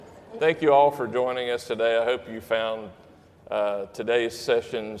thank you all for joining us today. I hope you found today's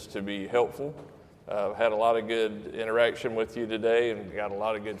sessions to be helpful. Had a lot of good interaction with you today and got a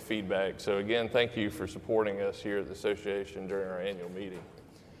lot of good feedback. So again, thank you for supporting us here at the association during our annual meeting.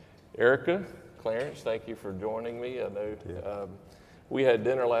 Erica, Clarence, thank you for joining me. I know we had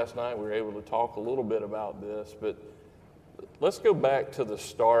dinner last night. We were able to talk a little bit about this, but let's go back to the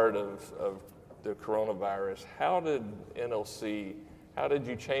start of the coronavirus. How did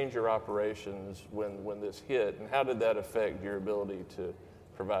you change your operations when this hit, and how did that affect your ability to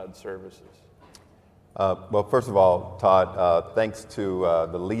provide services? Well, first of all, Todd, thanks to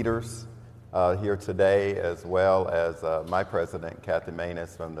the leaders here today, as well as my president, Kathy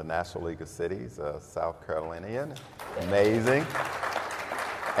Maness from the National League of Cities, South Carolinian. Amazing.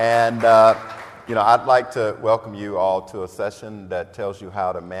 And, I'd like to welcome you all to a session that tells you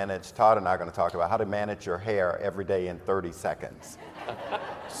how to manage. Todd and I are going to talk about how to manage your hair every day in 30 seconds.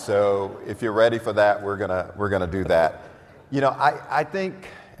 So if you're ready for that, we're gonna do that. I think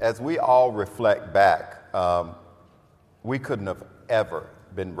as we all reflect back, we couldn't have ever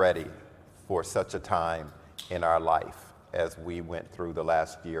been ready for such a time in our life as we went through the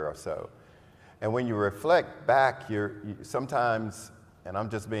last year or so. And when you reflect back, you sometimes, and I'm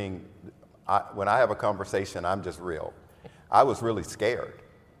just when I have a conversation, I'm just real. I was really scared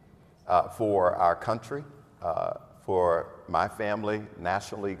for our country, for my family,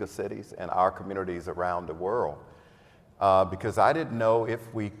 National League of Cities, and our communities around the world. Because I didn't know if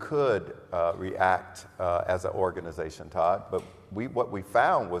we could react as an organization, Todd. But what we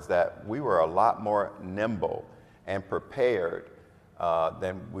found was that we were a lot more nimble and prepared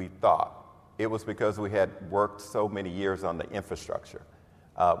than we thought. It was because we had worked so many years on the infrastructure.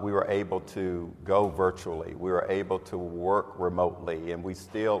 We were able to go virtually. We were able to work remotely, and we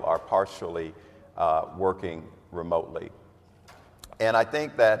still are partially working remotely. And I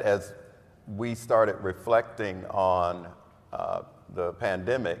think that as we started reflecting on the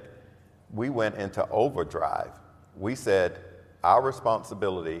pandemic, we went into overdrive. We said our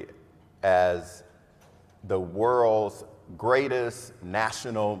responsibility as the world's greatest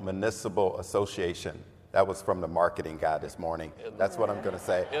national municipal association. That was from the marketing guy this morning. That's what I'm going to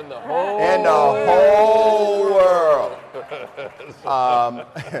say. In the whole world.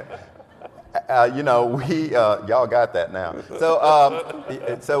 Y'all got that now.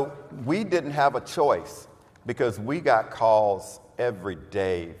 So we didn't have a choice because we got calls every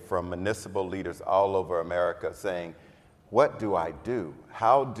day from municipal leaders all over America saying, what do I do?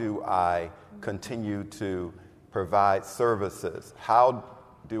 How do I continue to provide services? How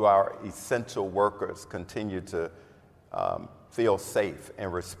do our essential workers continue to feel safe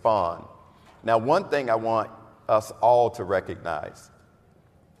and respond? Now, one thing I want us all to recognize,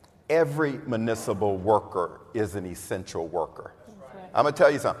 every municipal worker is an essential worker. Right. I'm going to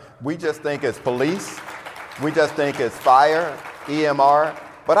tell you something. We just think it's police. We just think it's fire, EMR.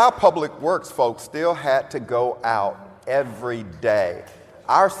 But our public works folks still had to go out every day.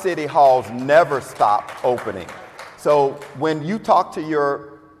 Our city halls never stop opening. So when you talk to your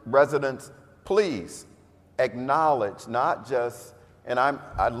residents, please acknowledge not just, and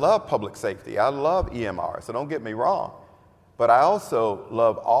I love public safety. I love EMR, so don't get me wrong. But I also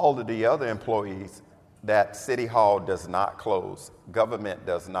love all of the other employees that City Hall does not close, government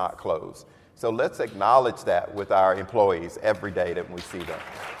does not close. So let's acknowledge that with our employees every day that we see them.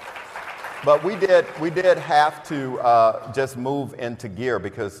 But we did have to just move into gear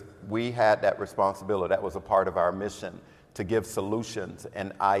because we had that responsibility. That was a part of our mission, to give solutions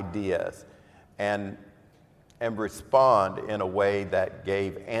and ideas and respond in a way that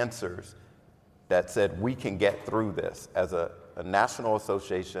gave answers that said we can get through this as a national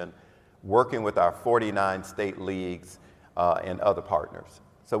association working with our 49 state leagues and other partners.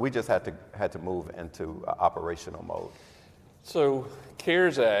 So we just had to move into operational mode. So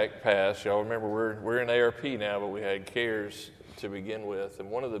CARES Act passed. Y'all remember we're in ARP now, but we had CARES to begin with.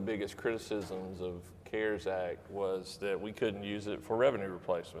 And one of the biggest criticisms of CARES Act was that we couldn't use it for revenue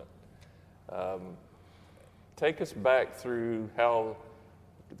replacement. Take us back through how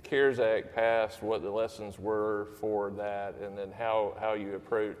the CARES Act passed, what the lessons were for that, and then how you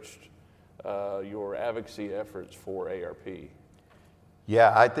approached your advocacy efforts for ARP.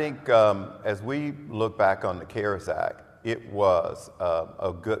 Yeah, I think as we look back on the CARES Act, it was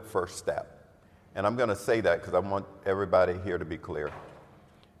a good first step. And I'm going to say that because I want everybody here to be clear.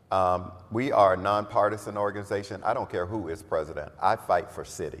 We are a nonpartisan organization. I don't care who is president. I fight for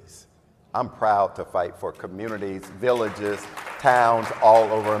cities. I'm proud to fight for communities, villages, towns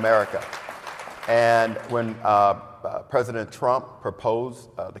all over America. And when President Trump proposed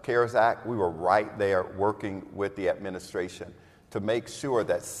the CARES Act, we were right there working with the administration to make sure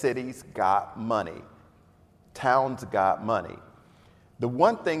that cities got money, towns got money. The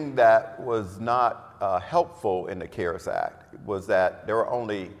one thing that was not helpful in the CARES Act was that there were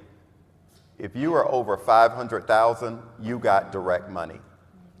only, if you were over 500,000, you got direct money.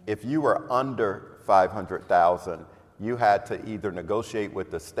 If you were under 500,000, you had to either negotiate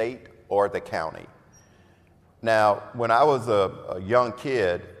with the state or the county. Now, when I was a young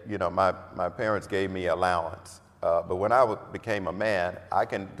kid, you know, my parents gave me allowance. But when I became a man, I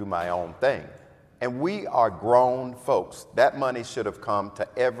can do my own thing. And we are grown folks. That money should have come to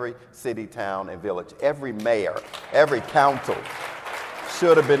every city, town, and village. Every mayor, every council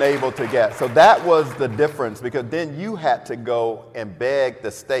should have been able to get. So that was the difference, because then you had to go and beg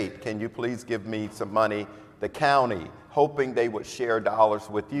the state, can you please give me some money? The county, hoping they would share dollars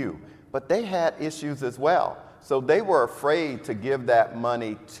with you. But they had issues as well. So they were afraid to give that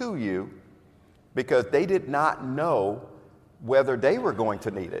money to you because they did not know whether they were going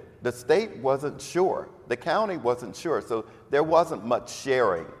to need it. The state wasn't sure. The county wasn't sure. So there wasn't much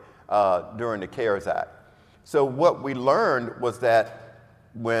sharing during the CARES Act. So what we learned was that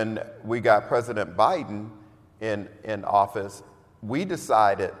when we got President Biden in office, we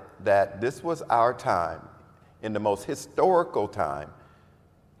decided that this was our time, in the most historical time,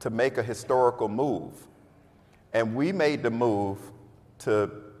 to make a historical move. And we made the move to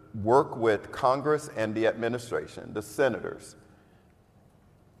work with Congress and the administration, the senators,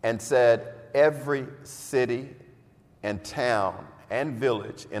 and said every city and town and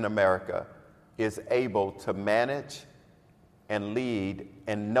village in America is able to manage and lead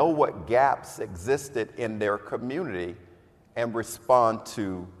and know what gaps existed in their community and respond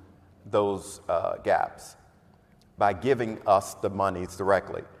to those gaps by giving us the monies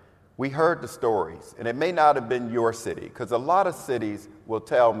directly. We heard the stories, and it may not have been your city, because a lot of cities will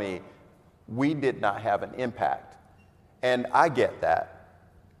tell me we did not have an impact. And I get that.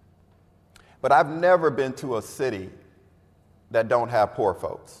 But I've never been to a city that don't have poor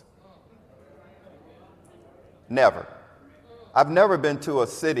folks. Never. I've never been to a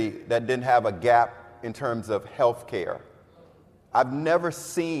city that didn't have a gap in terms of health care. I've never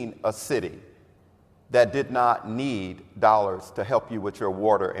seen a city that did not need dollars to help you with your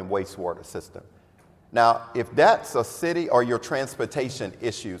water and wastewater system. Now, if that's a city or your transportation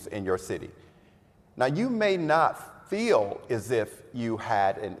issues in your city, now you may not feel as if you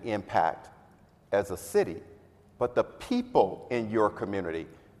had an impact as a city, but the people in your community,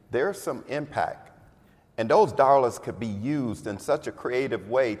 there's some impact. And those dollars could be used in such a creative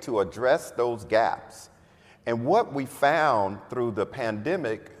way to address those gaps. And what we found through the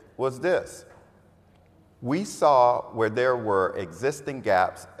pandemic was this. We saw where there were existing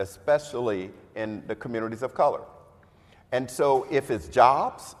gaps, especially in the communities of color. And so if it's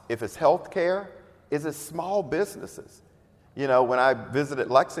jobs, if it's health care, if it's small businesses. You know, when I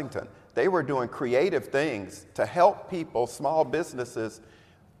visited Lexington, they were doing creative things to help people, small businesses,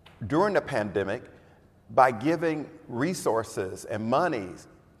 during the pandemic by giving resources and monies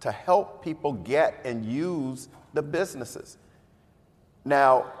to help people get and use the businesses.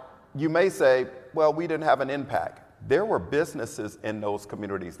 Now, you may say, well, we didn't have an impact. There were businesses in those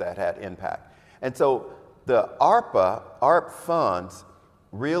communities that had impact. And so the ARP funds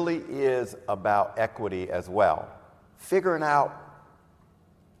really is about equity as well. Figuring out,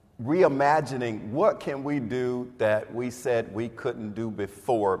 reimagining what can we do that we said we couldn't do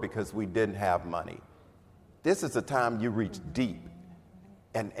before because we didn't have money. This is a time you reach deep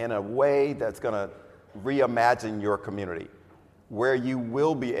and in a way that's going to reimagine your community, where you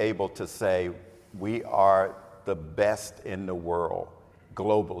will be able to say, we are the best in the world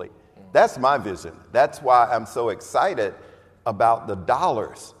globally. That's my vision. That's why I'm so excited about the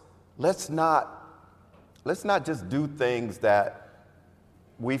dollars. Let's not just do things that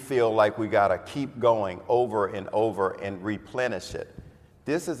we feel like we got to keep going over and over and replenish it.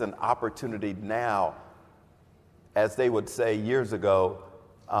 This is an opportunity now, as they would say years ago,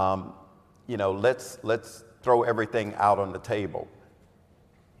 let's throw everything out on the table.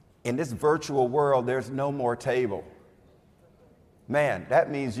 In this virtual world, there's no more table. Man,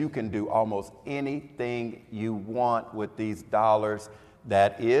 that means you can do almost anything you want with these dollars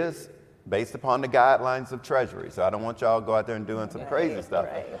that is based upon the guidelines of Treasury. So I don't want y'all to go out there and doing some crazy stuff.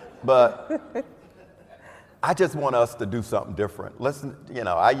 Right. But I just want us to do something different. Listen,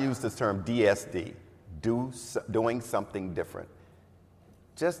 I use this term DSD, doing something different.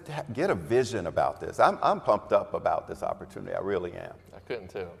 Just get a vision about this. I'm pumped up about this opportunity. I really am. I couldn't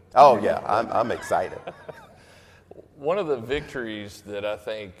tell. Oh, yeah, I'm excited. One of the victories that I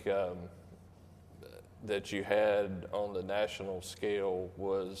think that you had on the national scale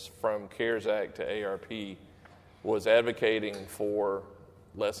was from CARES Act to ARP was advocating for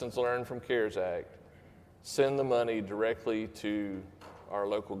lessons learned from CARES Act, send the money directly to our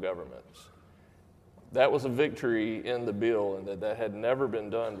local governments. That was a victory in the bill, and that had never been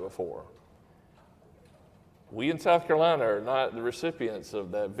done before. We in South Carolina are not the recipients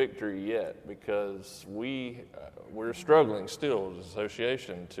of that victory yet, because we're struggling still as an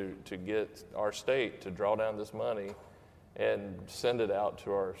association to get our state to draw down this money and send it out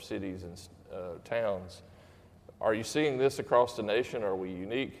to our cities and towns. Are you seeing this across the nation? Are we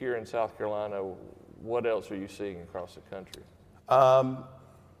unique here in South Carolina? What else are you seeing across the country?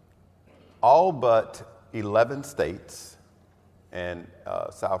 All but 11 states, and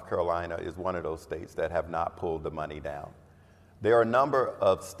South Carolina is one of those states that have not pulled the money down. There are a number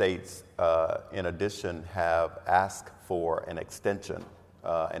of states, in addition, have asked for an extension,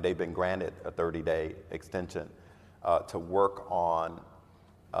 and they've been granted a 30-day extension to work on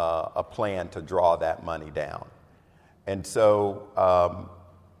a plan to draw that money down. And so,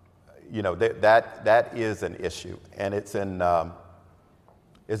 that is an issue, and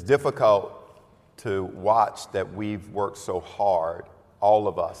it's difficult to watch that we've worked so hard, all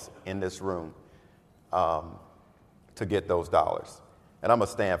of us in this room, to get those dollars. And I'm going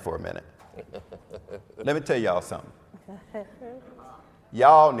to stand for a minute. Let me tell y'all something.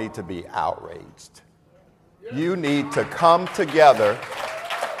 Y'all need to be outraged. You need to come together.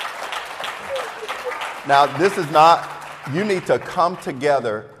 Now, you need to come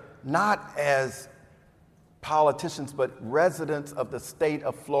together not as politicians, but residents of the state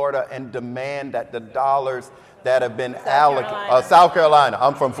of Florida, and demand that the dollars that have been allocated. South Carolina.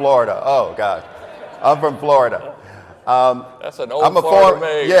 I'm from Florida. Oh, gosh. I'm from Florida. That's an old Florida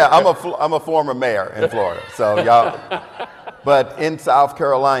mayor. Yeah, I'm a former mayor in Florida. So y'all, but in South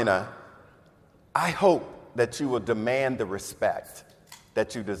Carolina, I hope that you will demand the respect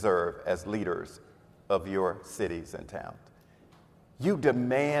that you deserve as leaders of your cities and towns. You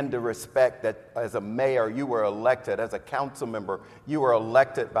demand the respect that as a mayor, you were elected, as a council member, you were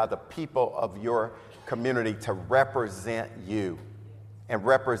elected by the people of your community to represent you and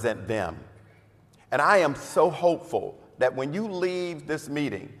represent them. And I am so hopeful that when you leave this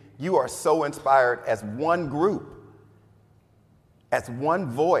meeting, you are so inspired as one group, as one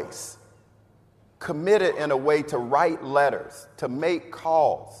voice, committed in a way to write letters, to make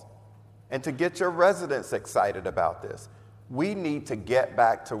calls, and to get your residents excited about this. We need to get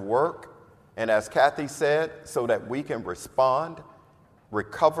back to work, and as Kathy said, so that we can respond,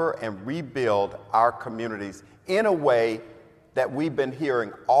 recover, and rebuild our communities in a way that we've been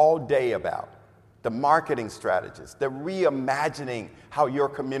hearing all day about. The marketing strategies, the reimagining how your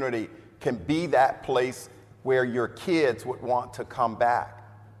community can be that place where your kids would want to come back.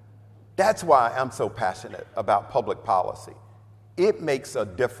 That's why I'm so passionate about public policy. It makes a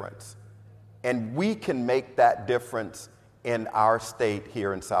difference, and we can make that difference in our state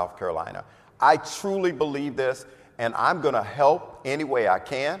here in South Carolina. I truly believe this, and I'm going to help any way I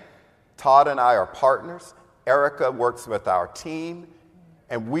can. Todd and I are partners. Erica works with our team,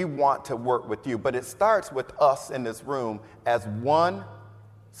 and we want to work with you. But it starts with us in this room as one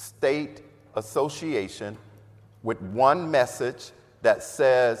state association with one message that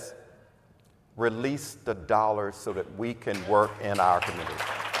says, release the dollars so that we can work in our community.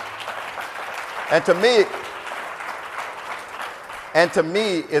 And to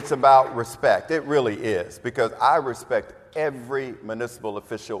me, it's about respect. It really is, because I respect every municipal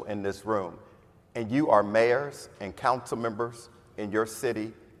official in this room. And you are mayors and council members in your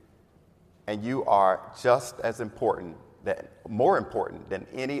city, and you are just as important, more important than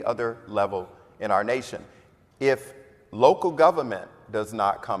any other level in our nation. If local government does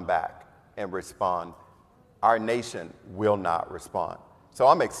not come back and respond, our nation will not respond. So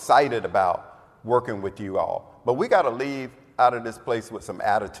I'm excited about working with you all. But we got to leave out of this place with some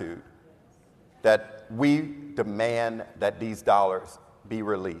attitude that we demand that these dollars be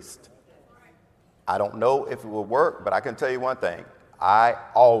released. I don't know if it will work, but I can tell you one thing. I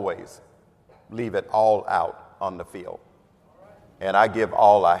always leave it all out on the field. And I give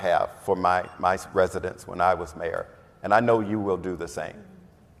all I have for my residents when I was mayor. And I know you will do the same.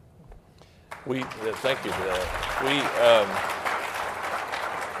 Thank you for that.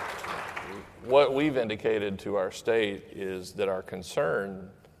 What we've indicated to our state is that our concern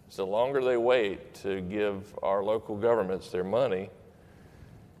is the longer they wait to give our local governments their money.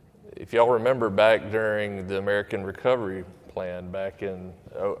 If y'all remember back during the American Recovery Plan back in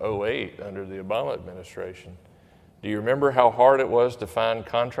 2008 under the Obama administration, do you remember how hard it was to find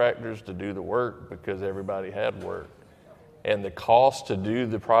contractors to do the work because everybody had work? And the cost to do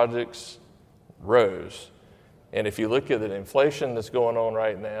the projects rose. And if you look at the inflation that's going on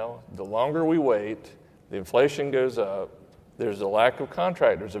right now, the longer we wait, the inflation goes up, there's a lack of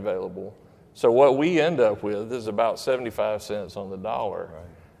contractors available. So what we end up with is about 75 cents on the dollar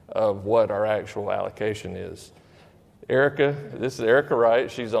of what our actual allocation is. This is Erica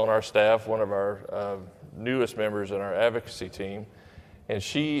Wright. She's on our staff, one of our newest members in our advocacy team, and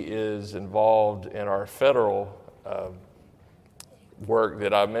she is involved in our federal work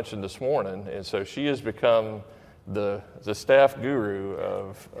that I mentioned this morning, and so she has become the staff guru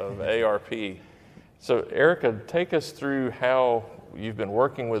of ARP. So Erica, take us through how you've been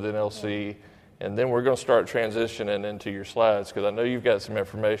working with NLC, and then we're going to start transitioning into your slides, because I know you've got some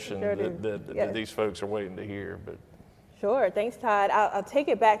information that these folks are waiting to hear. But Sure. Thanks, Todd. I'll take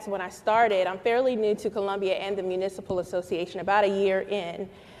it back to when I started. I'm fairly new to Columbia and the Municipal Association, about a year in.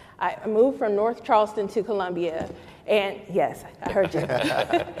 I moved from North Charleston to Columbia, and yes, I heard you.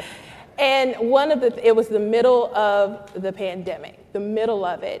 And it was the middle of the pandemic, the middle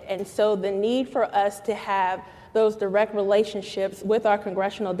of it. And so the need for us to have those direct relationships with our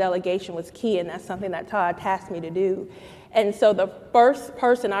congressional delegation was key, and that's something that Todd tasked me to do. And so the first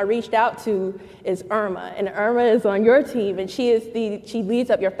person I reached out to is Irma, and Irma is on your team, and she leads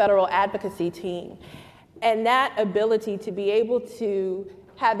up your federal advocacy team. And that ability to be able to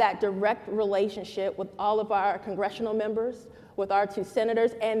have that direct relationship with all of our congressional members, with our 2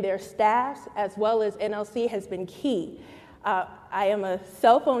 senators and their staffs, as well as NLC, has been key. I am a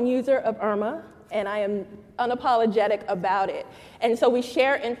cell phone user of Irma, and I am unapologetic about it. And so we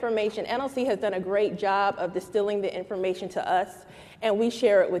share information. NLC has done a great job of distilling the information to us, and we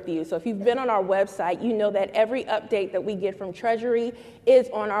share it with you. So if you've been on our website, you know that every update that we get from Treasury is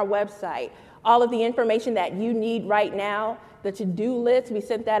on our website. All of the information that you need right now, the to-do list, we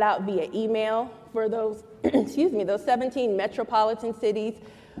sent that out via email for those, those 17 metropolitan cities.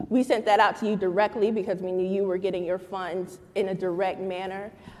 We sent that out to you directly because we knew you were getting your funds in a direct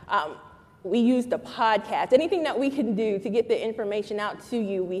manner. We used a podcast. Anything that we can do to get the information out to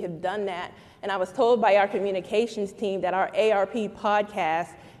you, we have done that. And I was told by our communications team that our ARP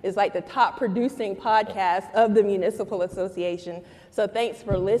podcast is like the top producing podcast of the Municipal Association. So thanks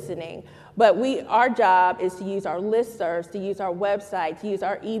for listening. But our job is to use our listservs, to use our website, to use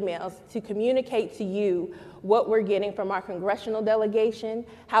our emails, to communicate to you what we're getting from our congressional delegation,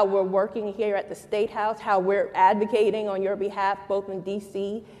 how we're working here at the State House, how we're advocating on your behalf, both in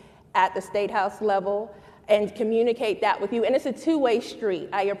D.C. at the State House level, and communicate that with you. And it's a two-way street.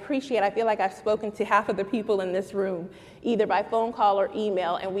 I feel like I've spoken to half of the people in this room, either by phone call or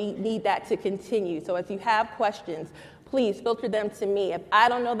email, and we need that to continue. So if you have questions, please filter them to me. If I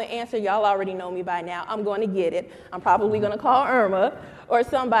don't know the answer, y'all already know me by now. I'm going to get it. I'm probably going to call Irma or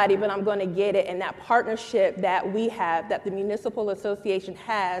somebody, but I'm going to get it. And that partnership that we have, that the Municipal Association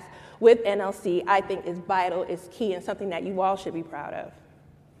has with NLC, I think is vital, is key, and something that you all should be proud of.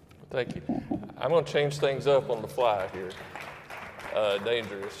 Thank you. I'm going to change things up on the fly here.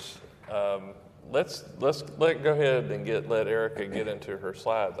 Dangerous. Let's go ahead and let Erica get into her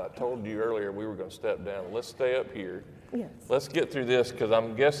slides. I told you earlier we were going to step down. Let's stay up here. Yes. Let's get through this, because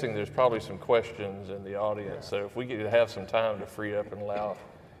I'm guessing there's probably some questions in the audience. So if we could have some time to free up and allow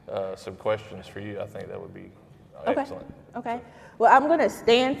some questions for you, I think that would be excellent. Okay. Well, I'm going to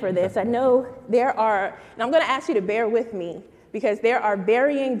stand for this. I know and I'm going to ask you to bear with me, because there are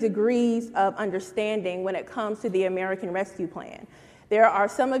varying degrees of understanding when it comes to the American Rescue Plan. There are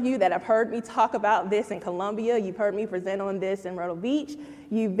some of you that have heard me talk about this in Columbia. You've heard me present on this in Myrtle Beach.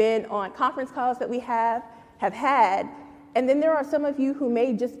 You've been on conference calls that we have had. And then there are some of you who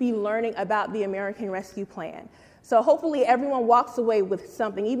may just be learning about the American Rescue Plan. So hopefully everyone walks away with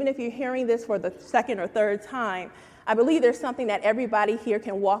something. Even if you're hearing this for the second or third time, I believe there's something that everybody here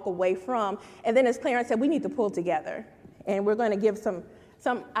can walk away from. And then, as Clarence said, we need to pull together. And we're going to give some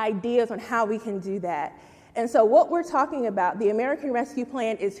ideas on how we can do that. And so what we're talking about, the American Rescue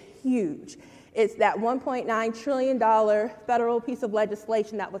Plan, is huge. It's that $1.9 trillion federal piece of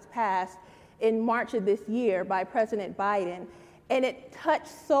legislation that was passed in March of this year by President Biden. And it touched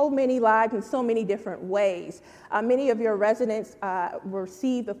so many lives in so many different ways. Many of your residents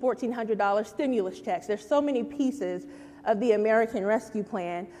received the $1,400 stimulus checks. There's so many pieces of the American Rescue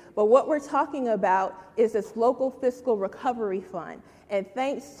Plan. But what we're talking about is this local fiscal recovery fund. And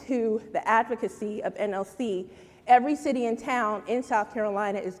thanks to the advocacy of NLC, every city and town in South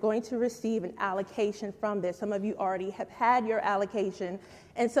Carolina is going to receive an allocation from this. Some of you already have had your allocation,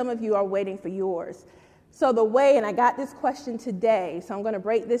 and some of you are waiting for yours. So the way, and I got this question today, so I'm going to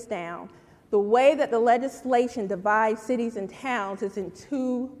break this down. The way that the legislation divides cities and towns is in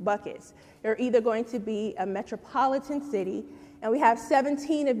 2 buckets. You're either going to be a metropolitan city, and we have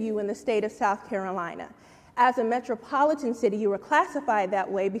 17 of you in the state of South Carolina. As a metropolitan city, you were classified that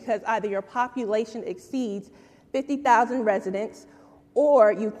way because either your population exceeds 50,000 residents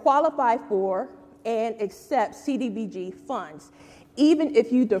or you qualify for and accept CDBG funds. Even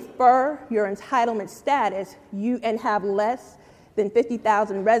if you defer your entitlement status and have less than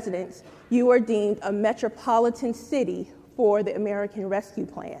 50,000 residents, you are deemed a metropolitan city for the American Rescue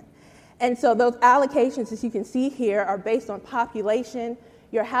Plan. And so those allocations, as you can see here, are based on population,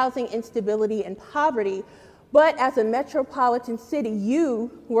 your housing instability, and poverty. But as a metropolitan city,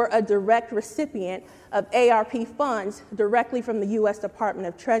 you were a direct recipient of ARP funds directly from the U.S. Department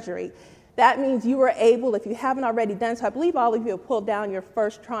of Treasury. That means you were able, if you haven't already done so, I believe all of you have pulled down your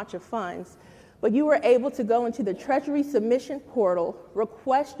first tranche of funds, but you were able to go into the Treasury submission portal,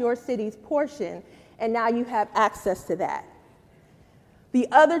 request your city's portion, and now you have access to that. The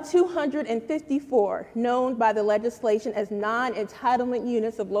other 254, known by the legislation as non-entitlement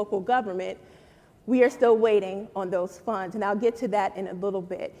units of local government, we are still waiting on those funds, and I'll get to that in a little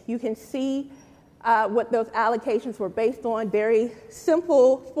bit. You can see what those allocations were based on. Very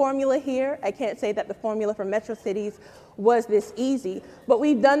simple formula here. I can't say that the formula for metro cities was this easy, but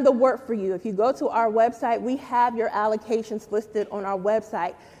we've done the work for you. If you go to our website, we have your allocations listed on our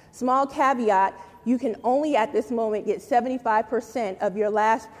website. Small caveat, you can only at this moment get 75% of your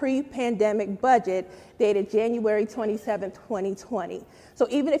last pre-pandemic budget dated January 27, 2020. So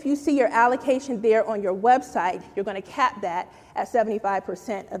even if you see your allocation there on your website, you're going to cap that at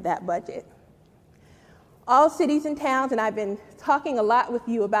 75% of that budget. All cities and towns, and I've been talking a lot with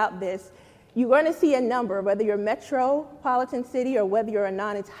you about this, you're going to see a number, whether you're a metropolitan city or whether you're a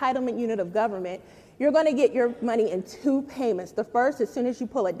non-entitlement unit of government, you're going to get your money in two payments. The first, as soon as you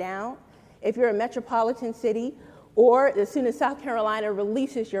pull it down, if you're a metropolitan city, or as soon as South Carolina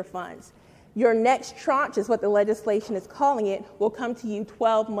releases your funds. Your next tranche, is what the legislation is calling it, will come to you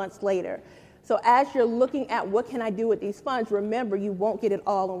 12 months later. So as you're looking at what can I do with these funds, remember you won't get it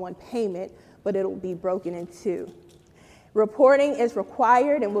all in one payment, but it'll be broken in two. Reporting is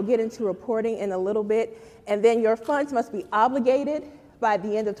required, and we'll get into reporting in a little bit, and then your funds must be obligated by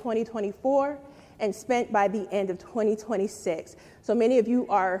the end of 2024 and spent by the end of 2026. So many of you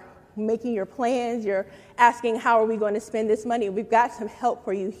are making your plans, you're asking how are we going to spend this money. We've got some help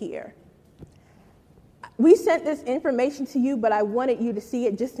for you here. We sent this information to you, but I wanted you to see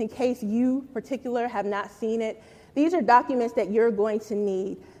it just in case you particular have not seen it. These are documents that you're going to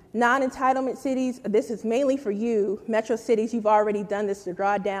need. Non-entitlement cities, this is mainly for you. Metro cities, you've already done this to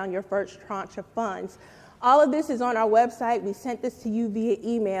draw down your first tranche of funds. All of this is on our website. We sent this to you via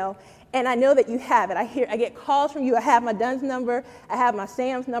email, and I know that you have it. I get calls from you. I have my Dunn's number. I have my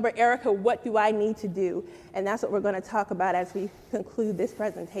Sam's number. Erica, what do I need to do? And that's what we're going to talk about as we conclude this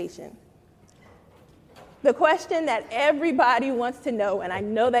presentation. The question that everybody wants to know, and I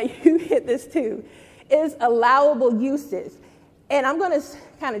know that you hit this too, is allowable uses. And I'm going to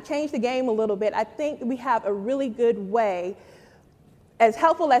kind of change the game a little bit. I think we have a really good way, as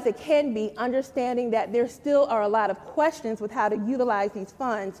helpful as it can be, understanding that there still are a lot of questions with how to utilize these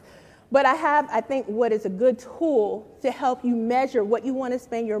funds. But I think, what is a good tool to help you measure what you want to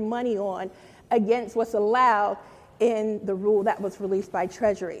spend your money on against what's allowed in the rule that was released by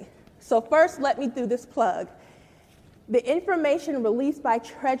Treasury. So first, let me do this plug. The information released by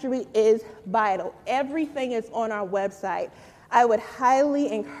Treasury is vital. Everything is on our website. I would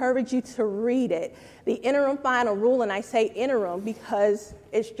highly encourage you to read it. The interim final rule, and I say interim because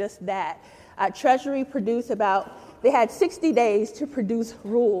it's just that. Treasury produced they had 60 days to produce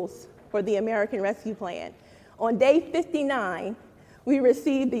rules for the American Rescue Plan. On day 59, we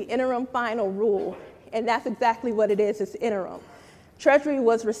received the interim final rule, and that's exactly what it is, it's interim. Treasury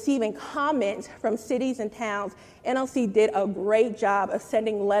was receiving comments from cities and towns. NLC did a great job of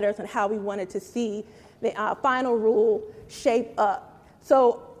sending letters on how we wanted to see the final rule shape up.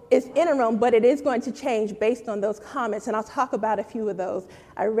 So it's interim, but it is going to change based on those comments, and I'll talk about a few of those.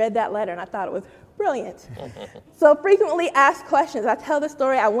 I read that letter, and I thought it was brilliant. So frequently asked questions. I tell the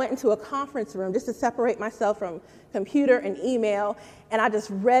story, I went into a conference room just to separate myself from computer and email, and I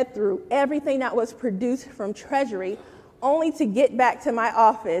just read through everything that was produced from Treasury, only to get back to my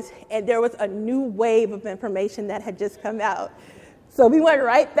office, and there was a new wave of information that had just come out. So we went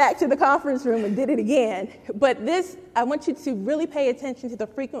right back to the conference room and did it again. But this, I want you to really pay attention to the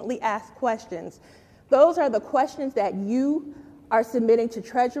frequently asked questions. Those are the questions that you are submitting to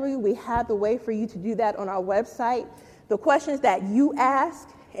Treasury. We have the way for you to do that on our website. The questions that you ask,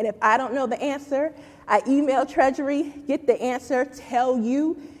 and if I don't know the answer, I email Treasury, get the answer, tell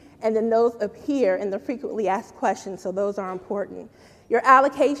you, and then those appear in the frequently asked questions, so those are important. Your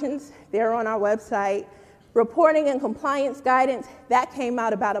allocations, they're on our website. Reporting and compliance guidance, that came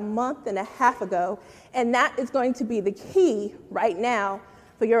out about a month and a half ago, and that is going to be the key right now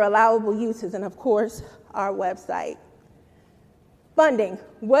for your allowable uses, and of course, our website. Funding,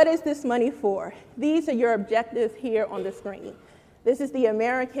 what is this money for? These are your objectives here on the screen. This is the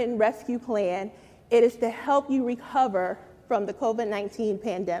American Rescue Plan. It is to help you recover from the COVID-19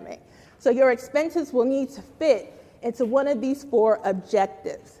 pandemic. So your expenses will need to fit into one of these 4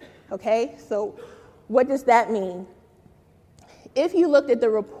 objectives, okay? So what does that mean? If you looked at the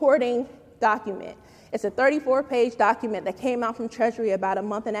reporting document, it's a 34-page document that came out from Treasury about a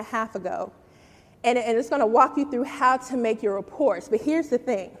month and a half ago, and it's going to walk you through how to make your reports. But here's the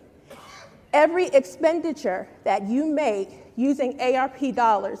thing. Every expenditure that you make using ARP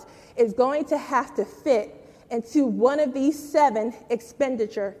dollars is going to have to fit into one of these 7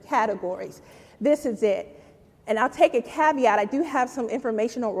 expenditure categories. This is it. And I'll take a caveat. I do have some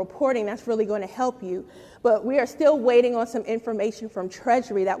information on reporting that's really going to help you, but we are still waiting on some information from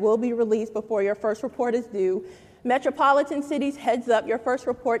Treasury that will be released before your first report is due. Metropolitan cities, heads up, your first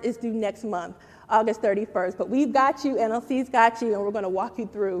report is due next month, August 31st. But we've got you, NLC's got you, and we're going to walk you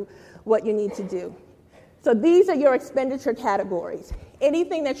through what you need to do. So these are your expenditure categories.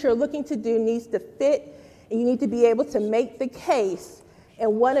 Anything that you're looking to do needs to fit, and you need to be able to make the case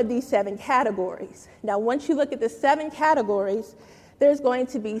in one of these 7 categories. Now, once you look at the 7 categories, there's going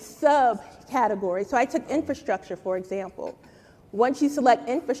to be subcategories. So I took infrastructure, for example. Once you select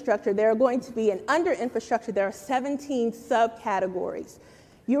infrastructure, there are going to be, and under infrastructure, there are 17 subcategories.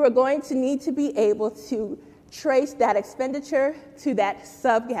 You are going to need to be able to trace that expenditure to that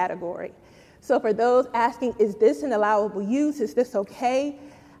subcategory. So for those asking, is this an allowable use? Is this okay?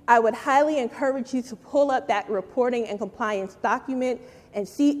 I would highly encourage you to pull up that reporting and compliance document and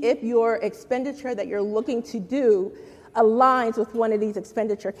see if your expenditure that you're looking to do aligns with one of these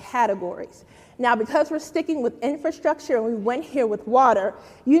expenditure categories. Now, because we're sticking with infrastructure and we went here with water,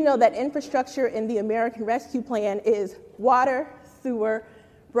 you know that infrastructure in the American Rescue Plan is water, sewer,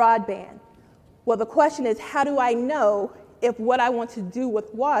 broadband. Well, the question is, how do I know if what I want to do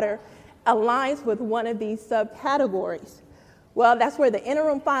with water aligns with one of these subcategories? Well, that's where the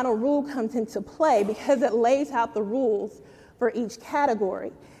interim final rule comes into play, because it lays out the rules for each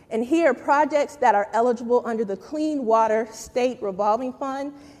category. And here, projects that are eligible under the Clean Water State Revolving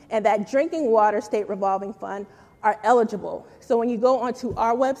Fund and that Drinking Water State Revolving Fund are eligible. So when you go onto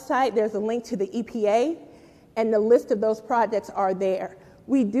our website, there's a link to the EPA, and the list of those projects are there.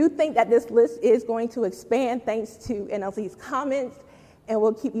 We do think that this list is going to expand thanks to NLC's comments, and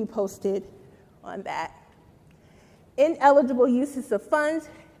we'll keep you posted on that. Ineligible uses of funds,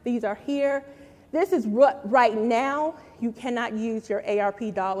 these are here. This is what right now you cannot use your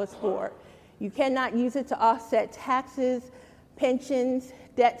ARP dollars for. You cannot use it to offset taxes, pensions,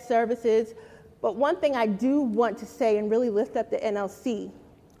 debt services. But one thing I do want to say and really lift up the NLC,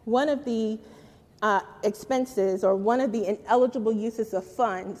 one of the expenses or one of the ineligible uses of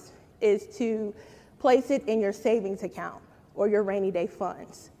funds is to place it in your savings account or your rainy day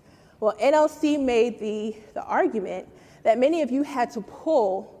funds. Well, NLC made the argument that many of you had to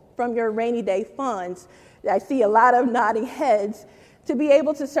pull from your rainy day funds. I see a lot of nodding heads, to be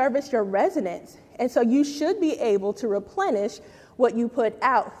able to service your residents. And so you should be able to replenish what you put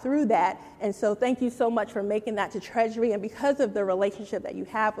out through that. And so thank you so much for making that to Treasury. And because of the relationship that you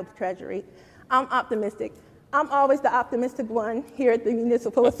have with Treasury, I'm optimistic. I'm always the optimistic one here at the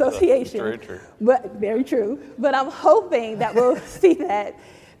Municipal Association. Very true. But very true. But I'm hoping that we'll see that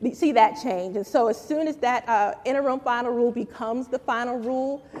change. And so as soon as that interim final rule becomes the final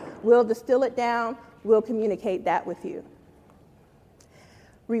rule, we'll distill it down, we'll communicate that with you.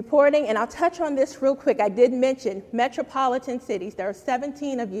 Reporting, and I'll touch on this real quick. I did mention metropolitan cities. There are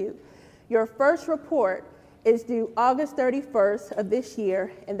 17 of you. Your first report is due August 31st of this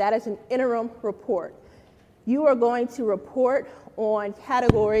year, and that is an interim report. You are going to report on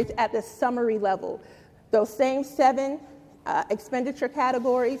categories at the summary level. Those same 7 expenditure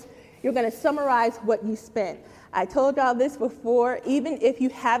categories, you're going to summarize what you spent. I told y'all this before, even if you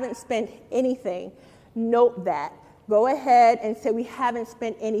haven't spent anything, note that. Go ahead and say we haven't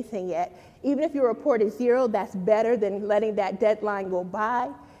spent anything yet. Even if your report is 0, that's better than letting that deadline go by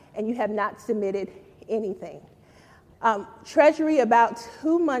and you have not submitted anything. Treasury about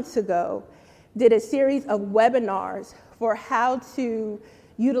 2 months ago did a series of webinars for how to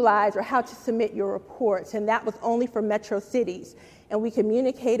utilize or how to submit your reports, and that was only for metro cities. And we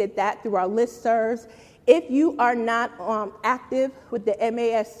communicated that through our listservs. If you are not active with the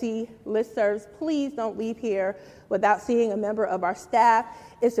MASC listservs, please don't leave here without seeing a member of our staff.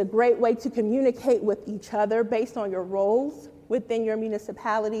 It's a great way to communicate with each other based on your roles within your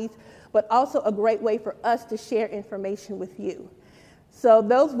municipalities, but also a great way for us to share information with you. So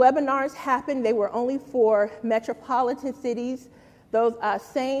those webinars happened. They were only for metropolitan cities. Those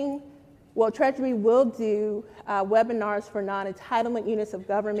Treasury will do webinars for non-entitlement units of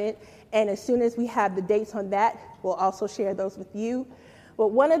government, and as soon as we have the dates on that, we'll also share those with you.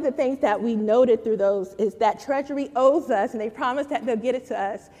 But one of the things that we noted through those is that Treasury owes us, and they promised that they'll get it to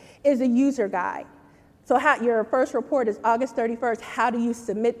us, is a user guide. So your first report is August 31st. How do you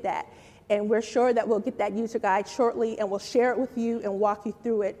submit that? And we're sure that we'll get that user guide shortly, and we'll share it with you and walk you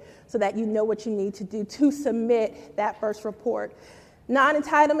through it so that you know what you need to do to submit that first report.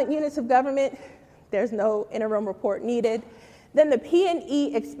 Non-entitlement units of government, there's no interim report needed. Then the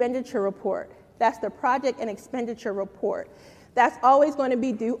P&E expenditure report, that's the project and expenditure report. That's always going to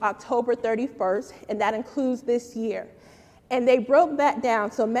be due October 31st, and that includes this year. And they broke that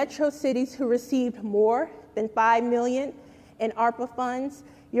down, so metro cities who received more than $5 million in ARPA funds,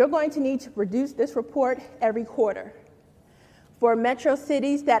 you're going to need to produce this report every quarter. For metro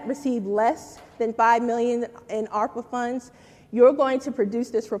cities that receive less than $5 million in ARPA funds, you're going to produce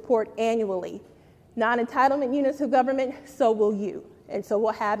this report annually. Non-entitlement units of government, so will you. And so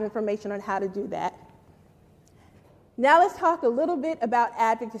we'll have information on how to do that. Now let's talk a little bit about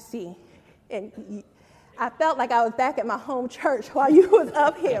advocacy. And I felt like I was back at my home church while you was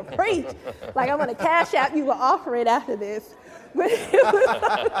up here preach. Like I'm going to cash out you an offering after this. But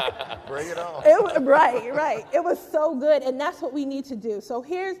Bring it on. Right. It was so good, and that's what we need to do. So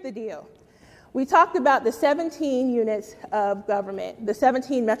here's the deal. We talked about the 17 units of government, the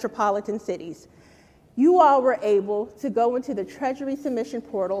 17 metropolitan cities. You all were able to go into the Treasury submission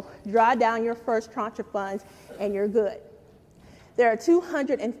portal, draw down your first tranche of funds, and you're good. There are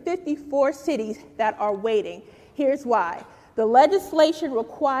 254 cities that are waiting. Here's why. The legislation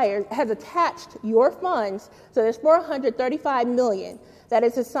has attached your funds, so there's $435 million that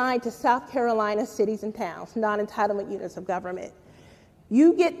is assigned to South Carolina cities and towns, non-entitlement units of government.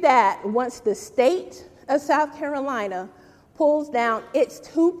 You get that once the state of South Carolina pulls down its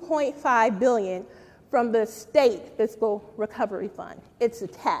 $2.5 billion from the state fiscal recovery fund. It's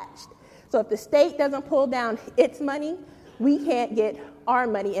attached. So if the state doesn't pull down its money, we can't get our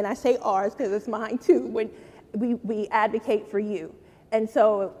money. And I say ours because it's mine too, when we advocate for you. And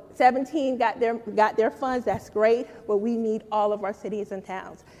so 17 got their funds, that's great, but we need all of our cities and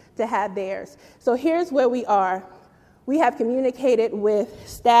towns to have theirs. So here's where we are. We have communicated with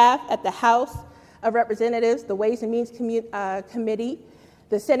staff at the House of Representatives, the Ways and Means Committee,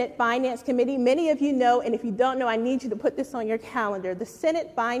 the Senate Finance Committee. Many of you know, and if you don't know, I need you to put this on your calendar. The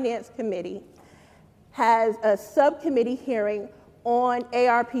Senate Finance Committee has a subcommittee hearing on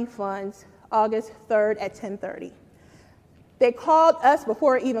ARP funds August 3rd at 10:30. They called us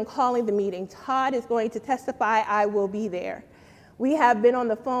before even calling the meeting. Todd is going to testify. I will be there. We have been on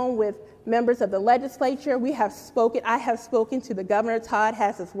the phone with members of the legislature. I have spoken to the governor, Todd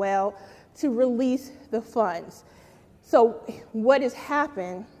has as well, to release the funds. So what has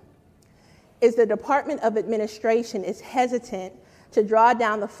happened is the Department of Administration is hesitant to draw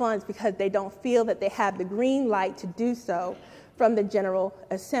down the funds because they don't feel that they have the green light to do so from the General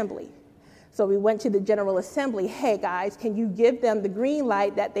Assembly. So we went to the General Assembly, hey guys, can you give them the green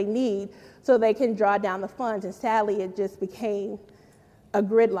light that they need so they can draw down the funds? And sadly, it just became a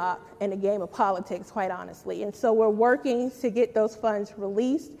gridlock and a game of politics, quite honestly. And so we're working to get those funds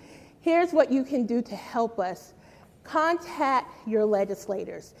released. Here's what you can do to help us. Contact your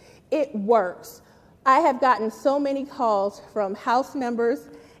legislators. It works. I have gotten so many calls from House members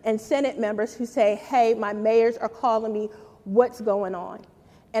and Senate members who say, hey, my mayors are calling me, what's going on?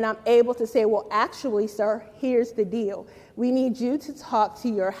 And I'm able to say, well, actually, sir, here's the deal. We need you to talk to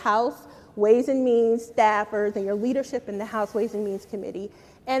your House Ways and Means staffers and your leadership in the House Ways and Means Committee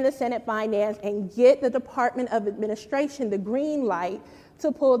and the Senate Finance and get the Department of Administration the green light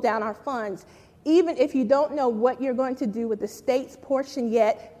to pull down our funds. Even if you don't know what you're going to do with the state's portion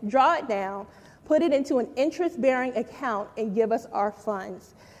yet, draw it down, put it into an interest-bearing account, and give us our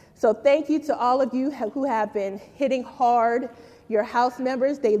funds. So thank you to all of you who have been hitting hard. Your House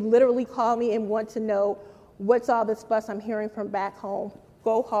members, they literally call me and want to know what's all this fuss I'm hearing from back home.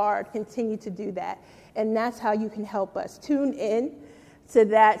 Go hard, continue to do that. And that's how you can help us. Tune in to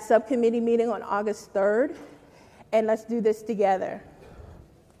that subcommittee meeting on August 3rd, and let's do this together.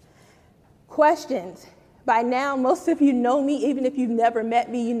 Questions? By now, most of you know me. Even if you've never met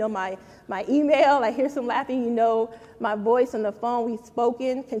me, you know my email. I hear some laughing. You know my voice on the phone. We've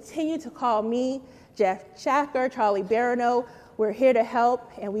spoken. Continue to call me, Jeff Shacker, Charlie Barano. We're here to help,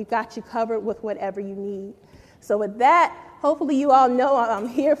 and we've got you covered with whatever you need. So with that, hopefully you all know I'm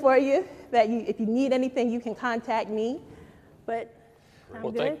here for you, that if you need anything, you can contact me. but I'm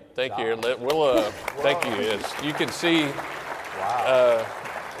Well, good. thank you. Thank you. As you can see,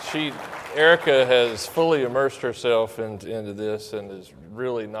 Erica has fully immersed herself into this and is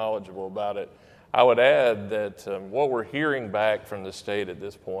really knowledgeable about it. I would add that what we're hearing back from the state at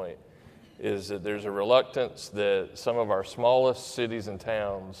this point is that there's a reluctance that some of our smallest cities and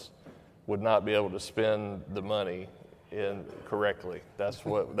towns would not be able to spend the money correctly. That's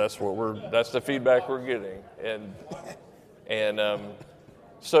the feedback we're getting, and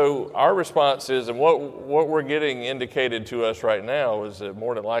so our response is, and what we're getting indicated to us right now is that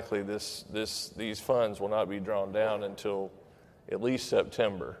more than likely these funds will not be drawn down until at least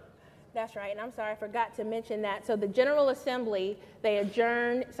September. That's right, and I'm sorry, I forgot to mention that. So the General Assembly, they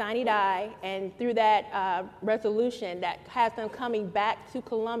adjourned sine die, and through that resolution that has them coming back to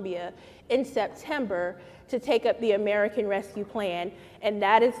Columbia in September to take up the American Rescue Plan, and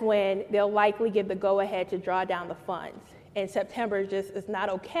that is when they'll likely give the go-ahead to draw down the funds. And September just is not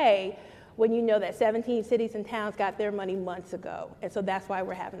okay when you know that 17 cities and towns got their money months ago. And so that's why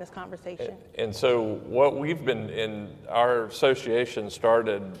we're having this conversation. And so what we've been, in our association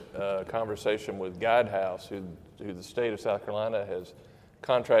started a conversation with Guidehouse, who the state of South Carolina has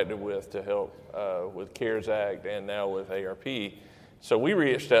contracted with to help with CARES Act and now with ARP. So we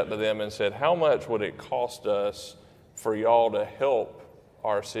reached out to them and said, how much would it cost us for y'all to help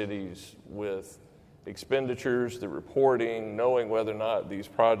our cities with expenditures, the reporting, knowing whether or not these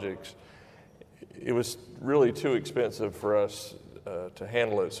projects, it was really too expensive for us to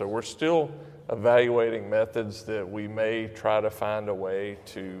handle it. So we're still evaluating methods that we may try to find a way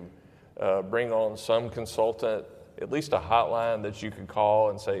to bring on some consultant, at least a hotline that you can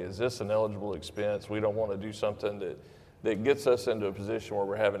call and say, is this an eligible expense? We don't want to do something that gets us into a position where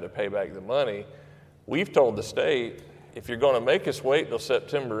we're having to pay back the money. We've told the state, if you're going to make us wait till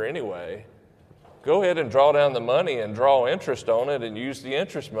September anyway, go ahead and draw down the money and draw interest on it and use the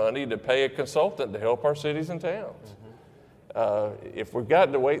interest money to pay a consultant to help our cities and towns. If we've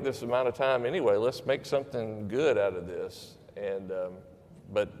got to wait this amount of time anyway, let's make something good out of this. And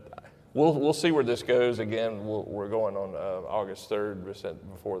but we'll see where this goes. Again, we're going on August 3rd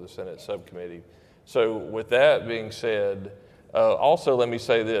before the Senate subcommittee. So with that being said, also let me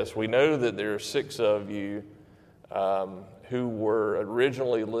say this. We know that there are 6 of you who were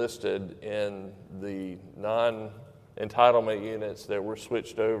originally listed in the non-entitlement units that were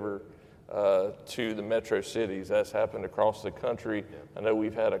switched over to the metro cities. That's happened across the country. I know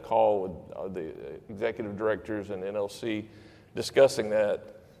we've had a call with the executive directors and NLC discussing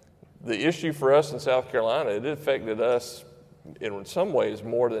that. The issue for us in South Carolina, it affected us in some ways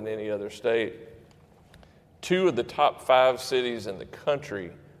more than any other state. 2 of the top 5 cities in the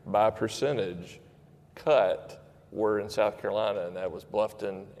country by percentage cut were in South Carolina, and that was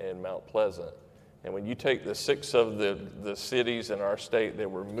Bluffton and Mount Pleasant. And when you take the 6 of the cities in our state that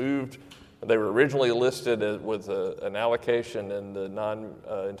were moved, they were originally listed with an allocation in the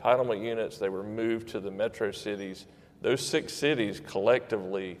non-entitlement units. They were moved to the metro cities. Those 6 cities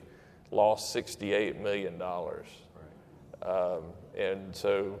collectively lost $68 million. And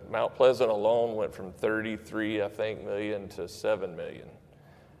so Mount Pleasant alone went from 33, I think, million to 7 million.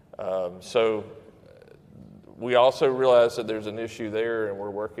 So we also realize that there's an issue there, and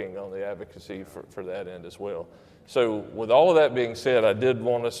we're working on the advocacy for that end as well. So with all of that being said, I did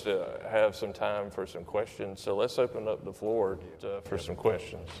want us to have some time for some questions. So let's open up the floor for some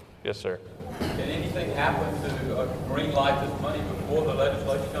questions. Yes, sir. Can anything happen to green light this money before the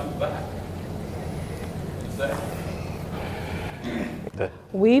legislation comes back? Is that?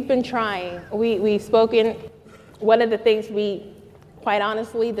 We've been trying. We've spoken. One of the things quite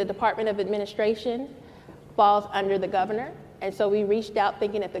honestly, the Department of Administration falls under the governor. And so we reached out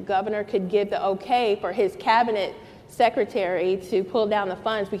thinking that the governor could give the okay for his cabinet secretary to pull down the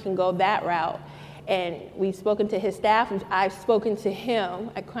funds. We can go that route. And we've spoken to his staff. I've spoken to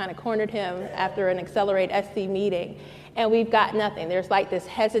him. I kind of cornered him after an Accelerate SC meeting. And we've got nothing. There's like this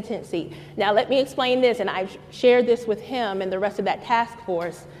hesitancy. Now, let me explain this, and I've shared this with him and the rest of that task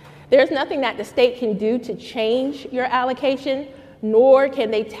force. There's nothing that the state can do to change your allocation, nor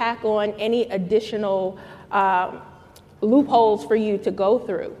can they tack on any additional loopholes for you to go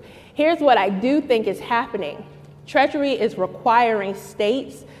through. Here's what I do think is happening. Treasury is requiring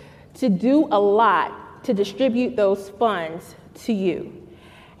states to do a lot to distribute those funds to you.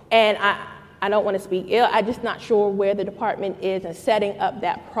 And I don't want to speak ill. I'm just not sure where the department is in setting up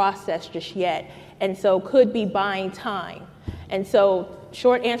that process just yet. And so could be buying time. And so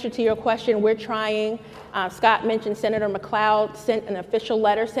short answer to your question, we're trying. Scott mentioned Senator McLeod sent an official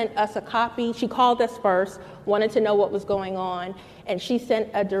letter, sent us a copy. She called us first, wanted to know what was going on, and she sent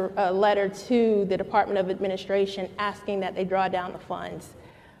a letter to the Department of Administration asking that they draw down the funds.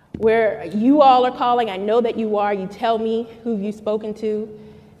 Where you all are calling, I know that you are. You tell me who you've spoken to.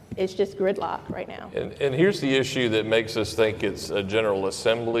 It's just gridlock right now. And here's the issue that makes us think it's a General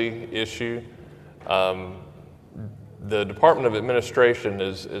Assembly issue. The Department of Administration,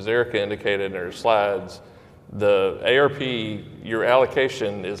 as Erica indicated in her slides, the ARP, your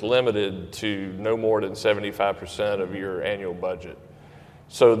allocation is limited to no more than 75% of your annual budget.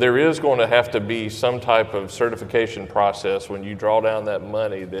 So there is going to have to be some type of certification process when you draw down that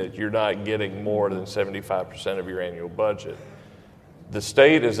money that you're not getting more than 75% of your annual budget. The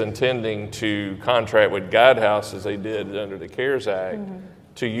state is intending to contract with Guidehouse, as they did under the CARES Act,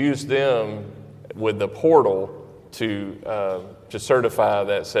 to use them with the portal to certify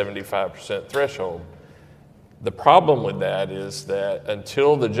that 75% threshold. The problem with that is that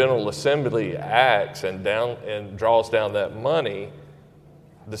until the General Assembly acts and draws down that money,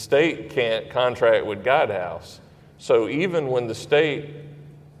 the state can't contract with Guidehouse. So even when the state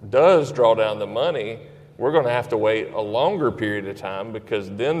does draw down the money, we're going to have to wait a longer period of time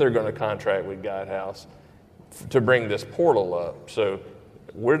because then they're going to contract with Guidehouse to bring this portal up. So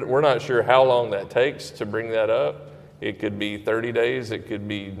we're not sure how long that takes to bring that up. It could be 30 days, it could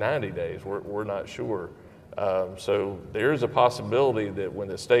be 90 days. We're not sure. So there's a possibility that when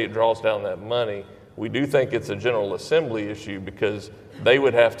the state draws down that money, we do think it's a General Assembly issue because they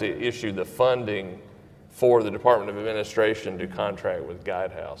would have to issue the funding for the Department of Administration to contract with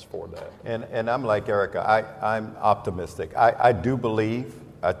Guidehouse for that. And I'm like Erica, I'm optimistic. I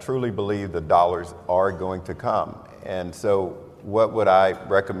truly believe the dollars are going to come. And so what would I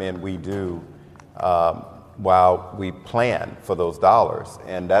recommend we do while we plan for those dollars?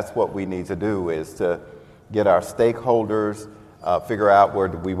 And that's what we need to do is to get our stakeholders, figure out where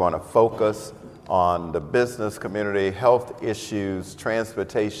do we want to focus on the business community, health issues,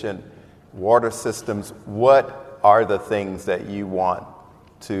 transportation, water systems. What are the things that you want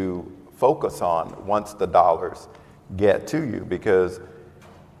to focus on once the dollars get to you? Because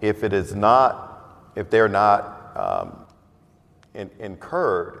if they're not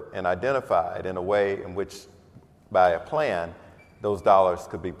incurred and identified in a way in which by a plan, those dollars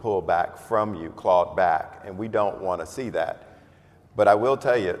could be pulled back from you, clawed back, and we don't want to see that. But I will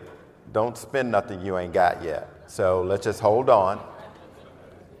tell you, don't spend nothing you ain't got yet. So let's just hold on.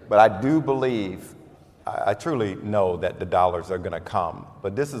 But I do believe, I truly know that the dollars are going to come.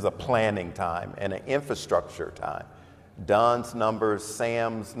 But this is a planning time and an infrastructure time. Don's numbers,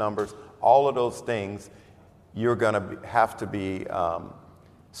 Sam's numbers, all of those things, you're going to have to be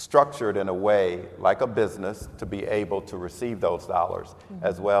structured in a way like a business to be able to receive those dollars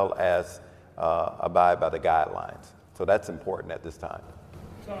as well as abide by the guidelines. So that's important at this time.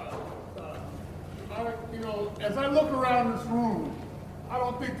 As I look around this room, I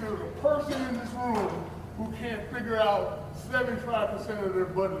don't think there's a person in this room who can't figure out 75% of their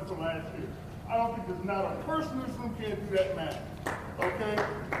budget from last year. I don't think there's not a person in this room who can't do that math, okay?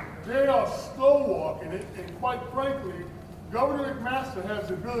 They are slow walking it, and quite frankly, Governor McMaster has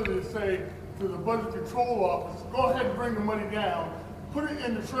the ability to say to the Budget Control Office, go ahead and bring the money down, put it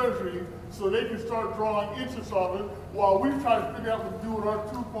in the Treasury so they can start drawing interest off it while we try to figure out what to do with our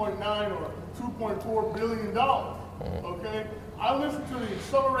 $2.9 or $2.4 billion, okay? I listened to the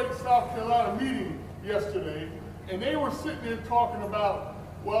Accelerate South Carolina meeting yesterday, and they were sitting there talking about,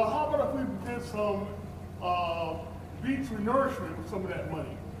 well, how about if we did some beach renourishment with some of that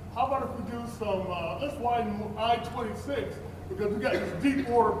money? How about if we do some, let's widen I-26, because we got this deep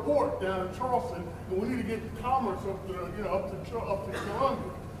water port down in Charleston, and we need to get commerce up to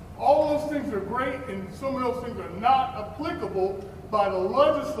Columbia. All those things are great, and some of those things are not applicable by the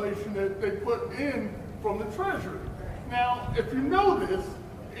legislation that they put in from the Treasury. Now, if you know this,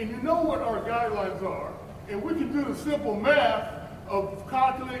 and you know what our guidelines are, and we can do the simple math of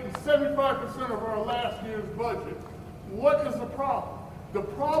calculating 75% of our last year's budget, what is the problem? The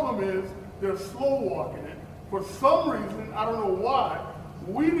problem is they're slow walking it. For some reason, I don't know why,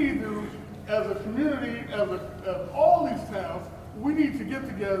 we need to, as a community, as all these towns, we need to get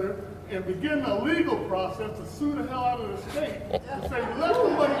together and begin a legal process to sue the hell out of the state to say, let the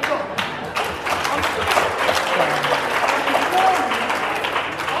money go.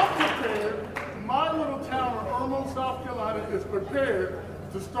 I'm prepared. My little town of Irmo, South Carolina is prepared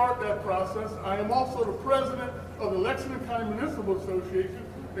to start that process. I am also the president of the Lexington County Municipal Association,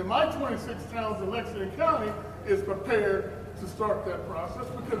 and my 26 towns in Lexington County is prepared to start that process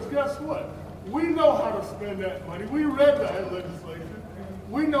because guess what? We know how to spend that money. We read that legislation.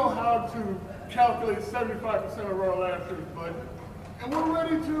 We know how to calculate 75% of our last year's budget, and we're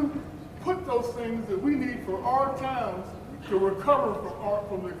ready to put those things that we need for our towns to recover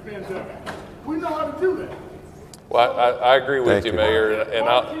from the pandemic. We know how to do that. Well, I agree with you, Mayor. And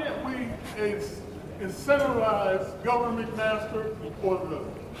why can't we incentivize Governor McMaster or the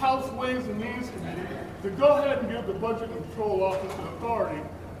House Ways and Means Committee to go ahead and give the Budget and Control Office the authority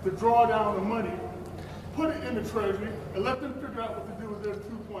to draw down the money, put it in the Treasury, and let them figure out what to do with their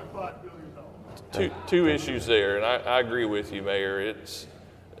 $2.5 billion? Two issues there, and I agree with you, Mayor. It's,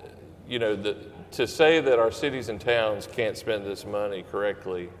 to say that our cities and towns can't spend this money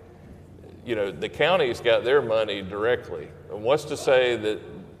correctly, the county's got their money directly. And what's to say that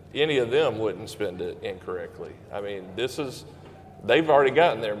any of them wouldn't spend it incorrectly? I mean, they've already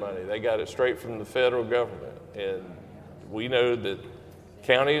gotten their money. They got it straight from the federal government. And we know that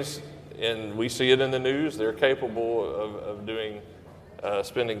counties, and we see it in the news, they're capable of doing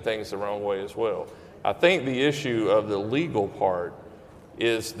spending things the wrong way as well. I think the issue of the legal part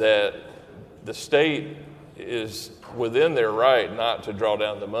is that the state is within their right not to draw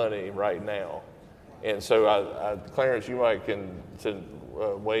down the money right now. And so, Clarence, you might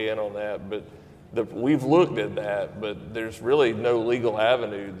weigh in on that, but we've looked at that, but there's really no legal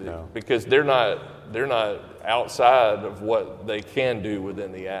avenue because they're not outside of what they can do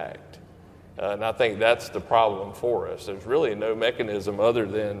within the act. And I think that's the problem for us. There's really no mechanism other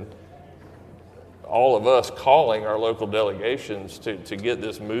than all of us calling our local delegations to get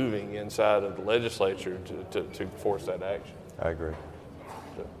this moving inside of the legislature to force that action. I agree.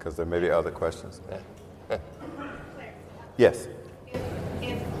 Because there may be other questions. Yes.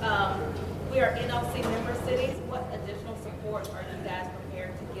 If we are NLC member cities, what additional support are you guys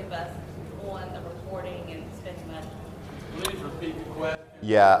prepared to give us on the reporting and spending money? Please repeat the question.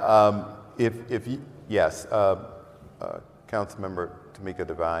 Yeah. Yes. Councilmember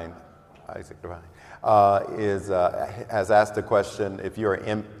Tamika Isaac Devine, has asked the question: if you're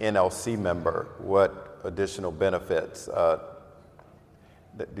an NLC member, what additional benefits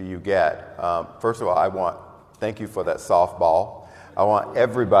do you get? First of all, thank you for that softball. I want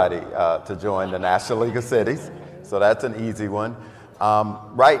everybody to join the National League of Cities, so that's an easy one.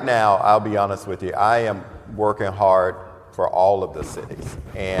 Right now, I'll be honest with you, I am working hard for all of the cities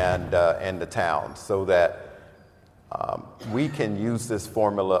and the towns so that we can use this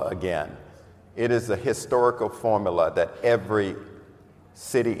formula again. It is a historical formula that every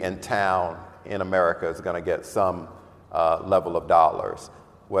city and town in America is going to get some level of dollars,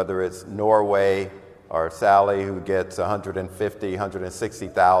 whether it's Norway or Sally who gets 150,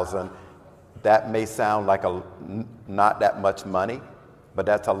 160,000. That may sound like not that much money, but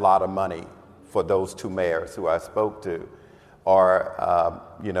that's a lot of money for those two mayors who I spoke to. Or,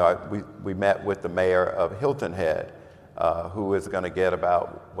 we met with the mayor of Hilton Head, who is going to get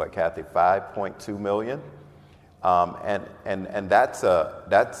about, Kathy, $5.2 million? And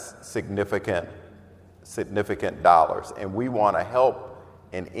that's significant dollars. And we want to help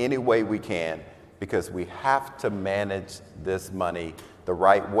in any way we can, because we have to manage this money the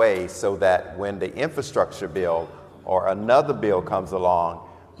right way so that when the infrastructure bill or another bill comes along,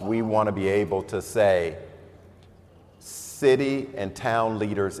 we want to be able to say, city and town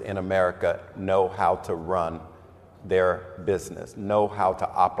leaders in America know how to run their business, know how to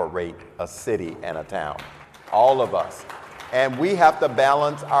operate a city and a town. All of us. And we have to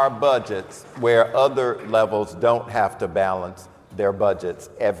balance our budgets where other levels don't have to balance their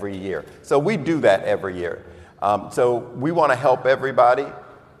budgets every year. So we do that every year. So we want to help everybody.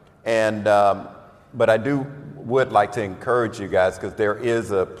 And but I would like to encourage you guys, because there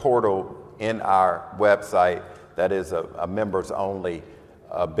is a portal in our website that is a members only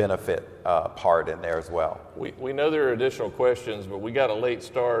benefit part in there as well. We know there are additional questions, but we got a late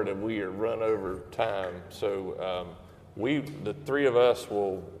start and we are run over time. So the three of us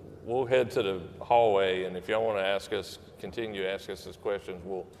we'll head to the hallway, and if y'all want to continue to ask us these questions,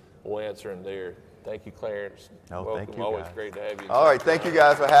 we'll answer them there. Thank you, Clarence. No, welcome. Thank you, Always guys. great to have you. All right, thank you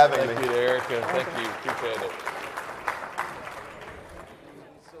guys for having me. Thank you, Erica. Thank you. Appreciate it.